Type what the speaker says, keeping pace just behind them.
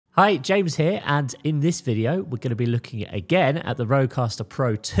Hi, James here, and in this video we're going to be looking again at the Rodecaster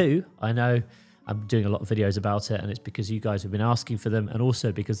Pro II. I know I'm doing a lot of videos about it, and it's because you guys have been asking for them, and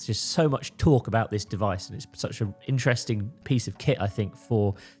also because there's just so much talk about this device, and it's such an interesting piece of kit, I think,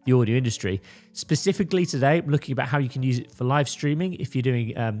 for the audio industry. Specifically today, I'm looking about how you can use it for live streaming if you're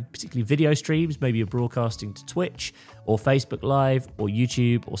doing particularly video streams. Maybe you're broadcasting to Twitch or Facebook Live or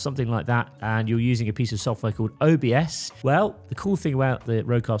YouTube or something like that, and you're using a piece of software called OBS. Well, the cool thing about the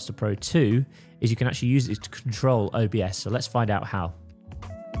Rodecaster Pro II is you can actually use it to control OBS. So let's find out how.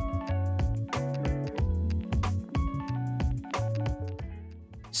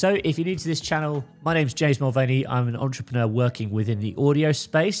 So if you're new to this channel, my name's James Mulvaney. I'm an entrepreneur working within the audio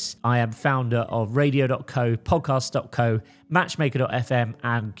space. I am founder of radio.co, podcast.co, matchmaker.fm,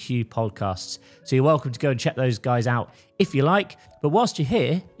 and Q Podcasts. So you're welcome to go and check those guys out if you like. But whilst you're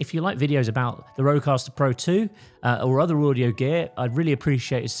here, if you like videos about the Rodecaster Pro II or other audio gear, I'd really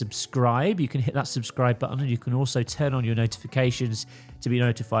appreciate a subscribe. You can hit that subscribe button, and you can also turn on your notifications to be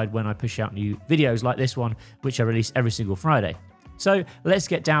notified when I push out new videos like this one, which I release every single Friday. So let's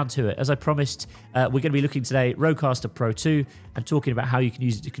get down to it. As I promised, we're going to be looking today at Rodecaster Pro II and talking about how you can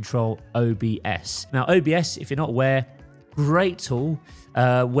use it to control OBS. Now, OBS, if you're not aware, great tool,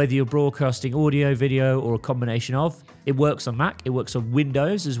 whether you're broadcasting audio, video, or a combination of. It works on Mac, it works on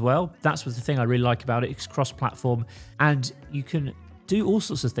Windows as well. That's the thing I really like about it. It's cross-platform, and you can do all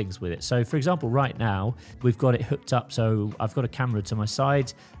sorts of things with it. So for example, right now we've got it hooked up, so I've got a camera to my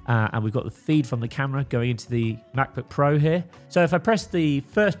side and we've got the feed from the camera going into the MacBook Pro here. So if I press the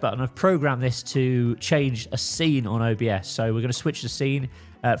first button, I've programmed this to change a scene on OBS. So we're going to switch the scene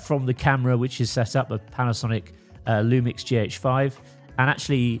from the camera, which is set up a Panasonic Lumix GH5, and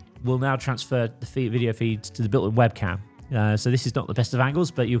actually we'll now transfer the video feeds to the built-in webcam. So this is not the best of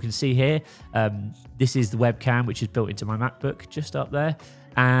angles, but you can see here, this is the webcam, which is built into my MacBook just up there.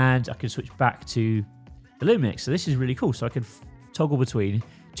 And I can switch back to the Lumix. So this is really cool. So I can toggle between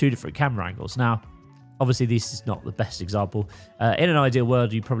two different camera angles. Now, obviously this is not the best example. In an ideal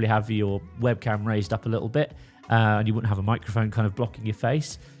world, you probably have your webcam raised up a little bit and you wouldn't have a microphone kind of blocking your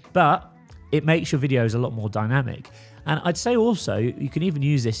face, but it makes your videos a lot more dynamic. And I'd say also, you can even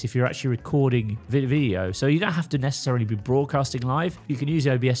use this if you're actually recording video. So you don't have to necessarily be broadcasting live. You can use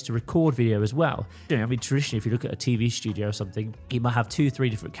OBS to record video as well. I mean, traditionally, if you look at a TV studio or something, you might have 2-3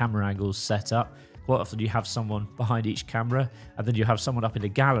 different camera angles set up. Quite often you have someone behind each camera, and then you have someone up in the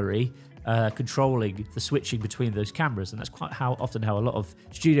gallery controlling the switching between those cameras. And that's quite often how a lot of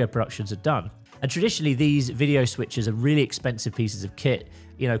studio productions are done. And traditionally, these video switchers are really expensive pieces of kit,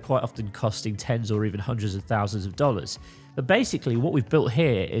 you know, quite often costing tens or even hundreds of thousands of dollars. But basically, what we've built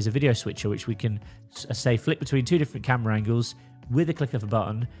here is a video switcher, which we can, say, flick between two different camera angles with a click of a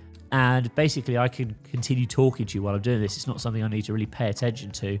button. And basically, I can continue talking to you while I'm doing this. It's not something I need to really pay attention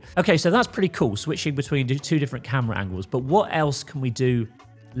to. Okay, so that's pretty cool, switching between two different camera angles. But what else can we do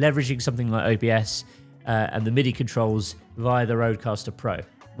leveraging something like OBS and the MIDI controls via the Rodecaster Pro?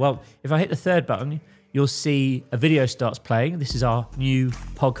 Well, if I hit the third button, you'll see a video starts playing. This is our new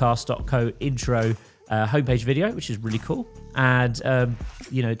podcast.co intro homepage video, which is really cool. And,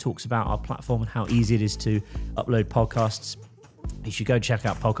 you know, it talks about our platform and how easy it is to upload podcasts. You should go check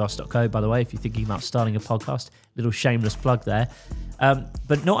out podcast.co, by the way, if you're thinking about starting a podcast. Little shameless plug there.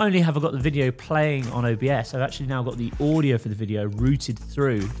 But not only have I got the video playing on OBS, I've actually now got the audio for the video routed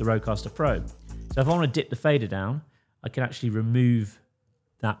through the Rodecaster Pro. So if I want to dip the fader down, I can actually remove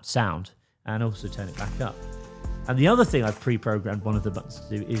that sound and also turn it back up. And the other thing I've pre-programmed one of the buttons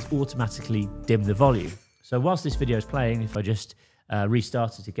to do is automatically dim the volume. So whilst this video is playing, if I just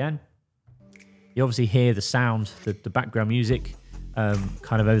restart it again, you obviously hear the sound, the background music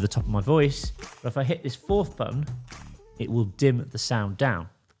kind of over the top of my voice. But if I hit this fourth button, it will dim the sound down.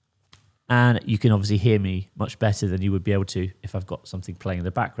 And you can obviously hear me much better than you would be able to if I've got something playing in the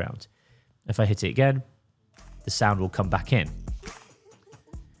background. If I hit it again, the sound will come back in.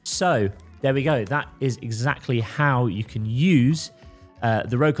 So there we go. That is exactly how you can use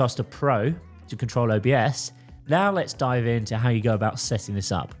the Rodecaster Pro to control OBS. Now let's dive into how you go about setting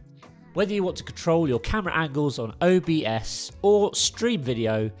this up. Whether you want to control your camera angles on OBS or stream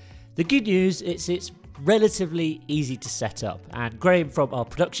video, the good news is it's relatively easy to set up, and Graham from our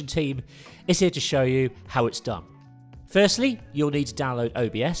production team is here to show you how it's done. Firstly, you'll need to download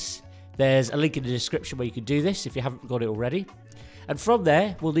OBS. There's a link in the description where you can do this if you haven't got it already. And from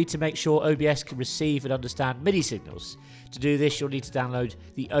there, we'll need to make sure OBS can receive and understand MIDI signals. To do this, you'll need to download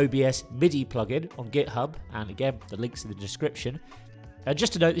the OBS MIDI plugin on GitHub, and again, the link's in the description.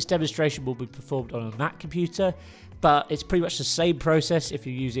 Just to note, this demonstration will be performed on a Mac computer, but it's pretty much the same process if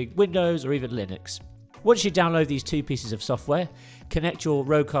you're using Windows or even Linux. Once you download these two pieces of software, connect your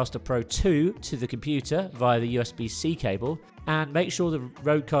Rodecaster Pro II to the computer via the USB-C cable, and make sure the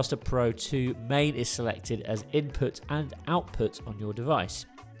Rodecaster Pro II main is selected as input and output on your device.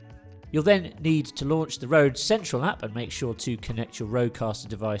 You'll then need to launch the Rode Central app and make sure to connect your Rodecaster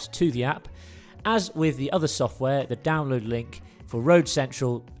device to the app. As with the other software, the download link for Rode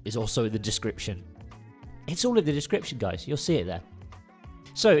Central is also in the description. It's all in the description, guys. You'll see it there.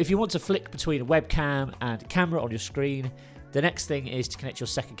 So if you want to flick between a webcam and camera on your screen, the next thing is to connect your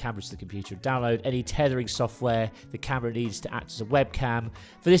second camera to the computer and download any tethering software the camera needs to act as a webcam.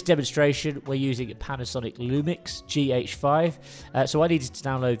 For this demonstration, we're using Panasonic Lumix GH5, so I needed to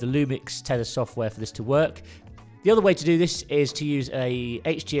download the Lumix tether software for this to work. The other way to do this is to use a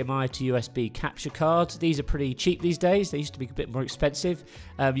HDMI to USB capture card. These are pretty cheap these days. They used to be a bit more expensive.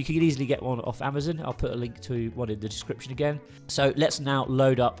 You can easily get one off Amazon. I'll put a link to one in the description again. So let's now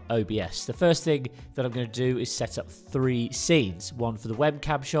load up OBS. The first thing that I'm going to do is set up 3 scenes. One for the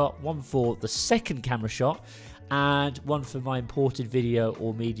webcam shot, one for the second camera shot, and one for my imported video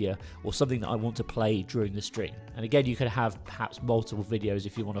or media or something that I want to play during the stream. And again, you could have perhaps multiple videos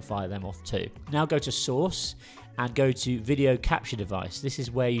if you want to fire them off too. Now go to Source and go to Video Capture Device. This is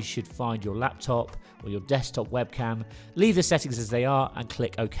where you should find your laptop or your desktop webcam. Leave the settings as they are and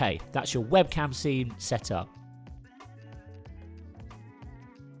click OK. That's your webcam scene set up.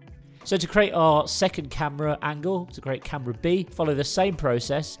 So to create our second camera angle, to create camera B, follow the same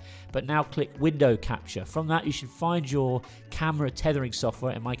process, but now click Window Capture. From that, you should find your camera tethering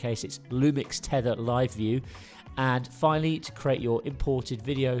software. In my case, it's Lumix Tether Live View. And finally, to create your imported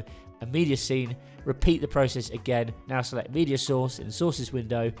video and media scene, repeat the process again. Now select Media Source in the Sources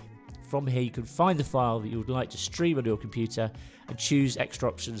window. From here, you can find the file that you would like to stream on your computer and choose extra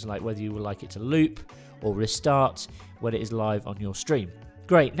options like whether you would like it to loop or restart when it is live on your stream.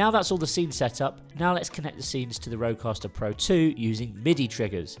 Great, now that's all the scenes set up. Now let's connect the scenes to the Rodecaster Pro II using MIDI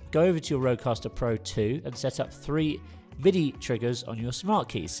triggers. Go over to your Rodecaster Pro II and set up 3 MIDI triggers on your smart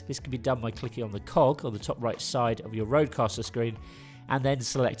keys. This can be done by clicking on the cog on the top right side of your Rodecaster screen and then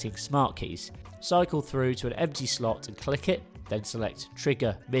selecting smart keys. Cycle through to an empty slot and click it, then select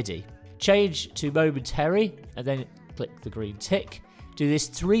Trigger MIDI. Change to Momentary and then click the green tick. Do this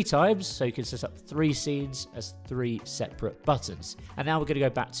 3 times so you can set up 3 scenes as 3 separate buttons. And now we're going to go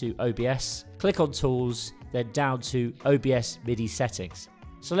back to OBS, click on Tools, then down to OBS MIDI Settings.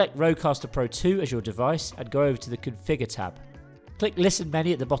 Select Rodecaster Pro II as your device and go over to the Configure tab. Click Listen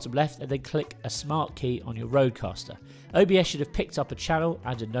Menu at the bottom left and then click a smart key on your Rodecaster. OBS should have picked up a channel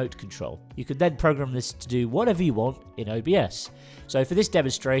and a note control. You can then program this to do whatever you want in OBS. So for this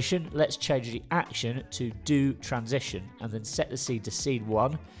demonstration, let's change the action to Do Transition and then set the scene to Scene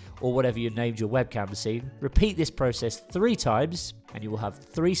 1 or whatever you named your webcam scene. Repeat this process 3 times and you will have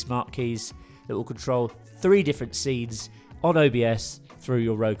 3 smart keys that will control 3 different scenes on OBS through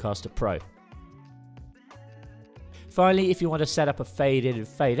your Rodecaster Pro. Finally, if you want to set up a fade in and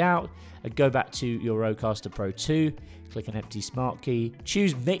fade out, and go back to your Rodecaster Pro II, click an empty smart key,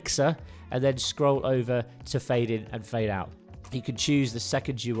 choose Mixer, and then scroll over to fade in and fade out. You can choose the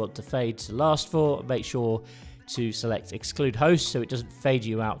seconds you want the fade to last for. Make sure to select Exclude Host so it doesn't fade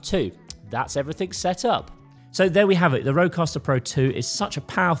you out too. That's everything set up. So there we have it. The Rodecaster Pro II is such a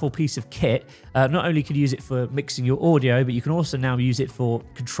powerful piece of kit. Not only can you use it for mixing your audio, but you can also now use it for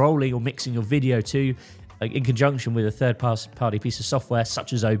controlling or mixing your video too, in conjunction with a third-party piece of software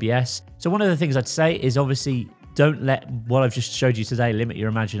such as OBS. So one of the things I'd say is obviously don't let what I've just showed you today limit your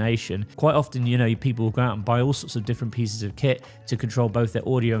imagination. Quite often, you know, people will go out and buy all sorts of different pieces of kit to control both their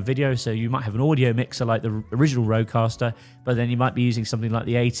audio and video. So you might have an audio mixer like the original Rodecaster, but then you might be using something like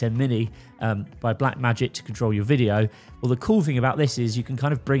the A10 Mini by Blackmagic to control your video. Well, the cool thing about this is you can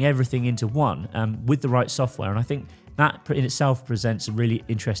kind of bring everything into one with the right software. And I think that in itself presents some really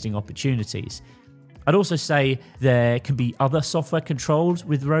interesting opportunities. I'd also say there can be other software controls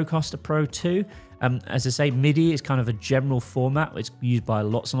with Rodecaster Pro II. As I say, MIDI is kind of a general format. It's used by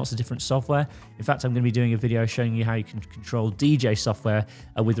lots and lots of different software. In fact, I'm going to be doing a video showing you how you can control DJ software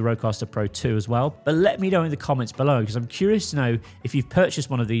with the Rodecaster Pro II as well. But let me know in the comments below, because I'm curious to know if you've purchased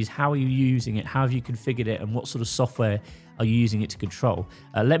one of these, how are you using it, how have you configured it, and what sort of software are you using it to control?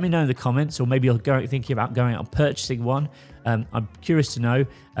 Let me know in the comments, or maybe you're thinking about going out and purchasing one. I'm curious to know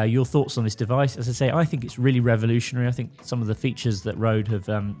your thoughts on this device. As I say, I think it's really revolutionary. I think some of the features that Rode have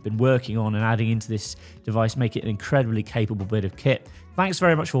been working on and adding into this device make it an incredibly capable bit of kit. Thanks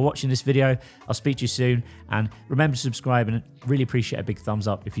very much for watching this video. I'll speak to you soon, and remember to subscribe, and really appreciate a big thumbs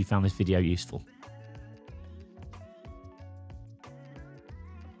up if you found this video useful.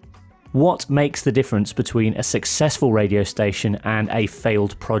 What makes the difference between a successful radio station and a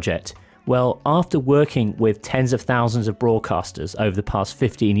failed project? Well, after working with tens of thousands of broadcasters over the past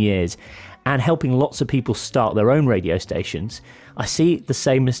 15 years and helping lots of people start their own radio stations, I see the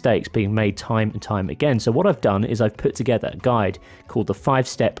same mistakes being made time and time again. So what I've done is I've put together a guide called the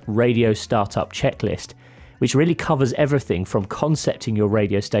 5-Step Radio Startup Checklist, which really covers everything from concepting your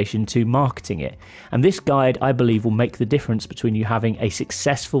radio station to marketing it. And this guide, I believe, will make the difference between you having a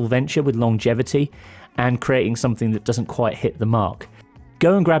successful venture with longevity and creating something that doesn't quite hit the mark.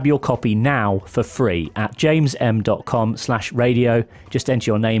 Go and grab your copy now for free at jamesm.com/radio. Just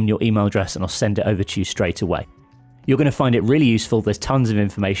enter your name and your email address and I'll send it over to you straight away. You're going to find it really useful. There's tons of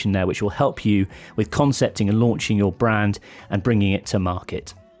information there which will help you with concepting and launching your brand and bringing it to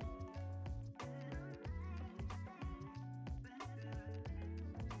market.